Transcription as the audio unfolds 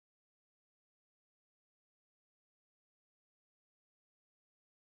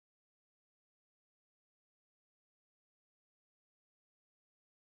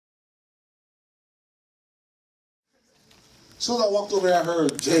As soon as I walked over there, I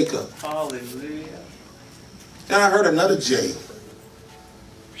heard Jacob. Hallelujah. Then I heard another J.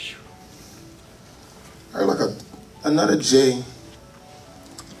 I heard like another J.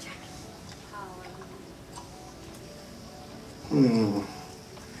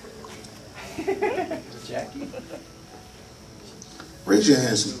 Jackie. Raise your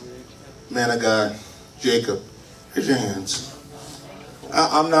hands, man of God, Jacob. Raise your hands.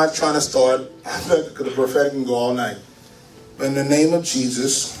 I'm not trying to start, because the prophetic can go all night. But in the name of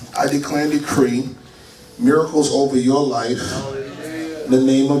Jesus, I declare and decree miracles over your life. In the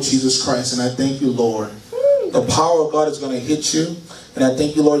name of Jesus Christ. And I thank you, Lord. The power of God is going to hit you. And I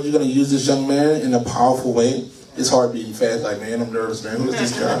thank you, Lord, you're going to use this young man in a powerful way. His heart beating fast, like, man, I'm nervous, man. Who is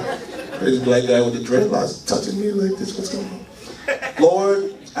this guy? This black guy with the dreadlocks touching me like this. What's going on?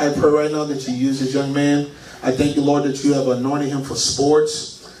 Lord, I pray right now that you use this young man. I thank you, Lord, that you have anointed him for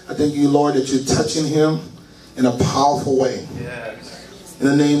sports. I thank you, Lord, that you're touching him in a powerful way. Yes. In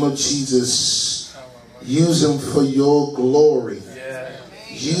the name of Jesus, use him for your glory. Yes.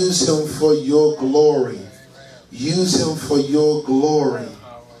 Use him for your glory. Use him for your glory.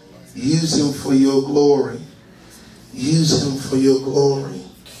 Use him for your glory. Use him for your glory.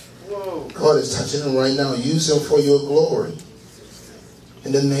 Whoa. God is touching him right now. Use him for your glory.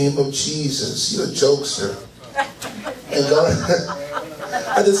 In the name of Jesus. You're a jokester. And God,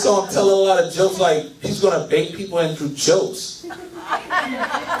 I just saw him tell a lot of jokes, like he's going to bait people in through jokes. Am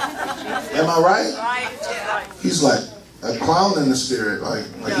I right? He's like a clown in the spirit. Like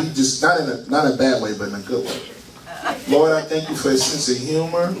he just, not in a bad way, but in a good way. Lord, I thank you for his sense of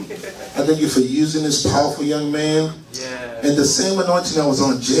humor. I thank you for using this powerful young man. Yeah. And the same anointing that was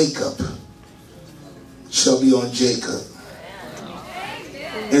on Jacob shall be on Jacob.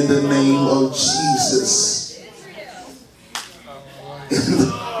 In the name of Jesus.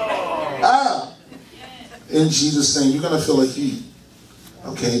 In Jesus' name, you're going to feel a heat.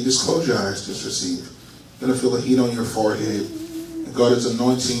 Okay, just close your eyes, just receive. You're going to feel a heat on your forehead. And God is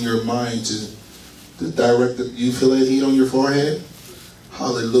anointing your mind to direct it. You feel that heat on your forehead?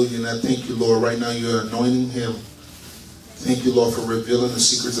 Hallelujah. And I thank you, Lord. Right now you're anointing him. Thank you, Lord, for revealing the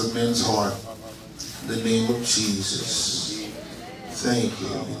secrets of men's heart. In the name of Jesus. Thank you.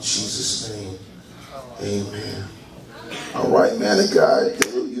 In Jesus' name. Amen. All right, man of God.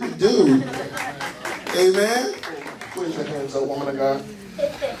 Do you do. Amen. Put your hands up, woman of God.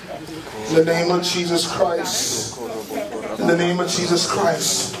 In the name of Jesus Christ. In the name of Jesus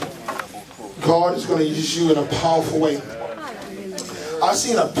Christ. God is going to use you in a powerful way. I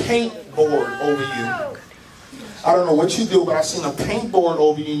seen a paint board over you. I don't know what you do, but I seen a paint board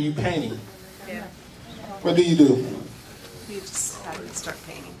over you and you painting. Yeah. What do you do? We just had to start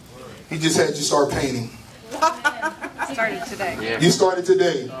painting. He just had you start painting. Started today. Yeah. You started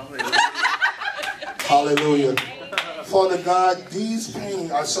today. Hallelujah. Father God, these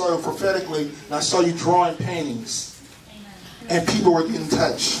paintings, I saw you prophetically, and I saw you drawing paintings. And people were getting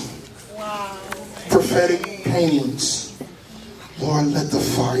touched. Wow. Prophetic paintings. Lord, let the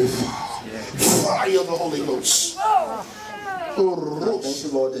fire fall. Fire of the Holy Ghost. Thank you,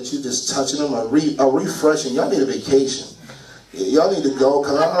 Lord, that you're just touching them, a refreshing. Y'all need a vacation. Y'all need to go,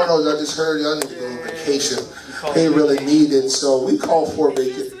 because I don't know, I just heard y'all need to go on vacation. They really need it, so we call for a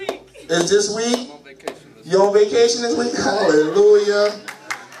vacation. Is this week? You on vacation this week? Hallelujah.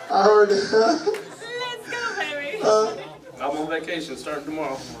 I heard it. Let's go, baby. I'm on vacation starting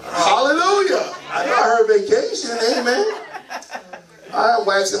tomorrow. Hallelujah. I heard vacation. Amen. I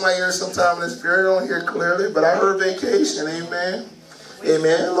wax in my ears sometime in the spirit. I don't hear clearly, but I heard vacation. Amen.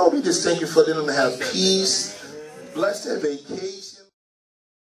 Amen. Lord, we just thank you for them to have peace. Bless their vacation.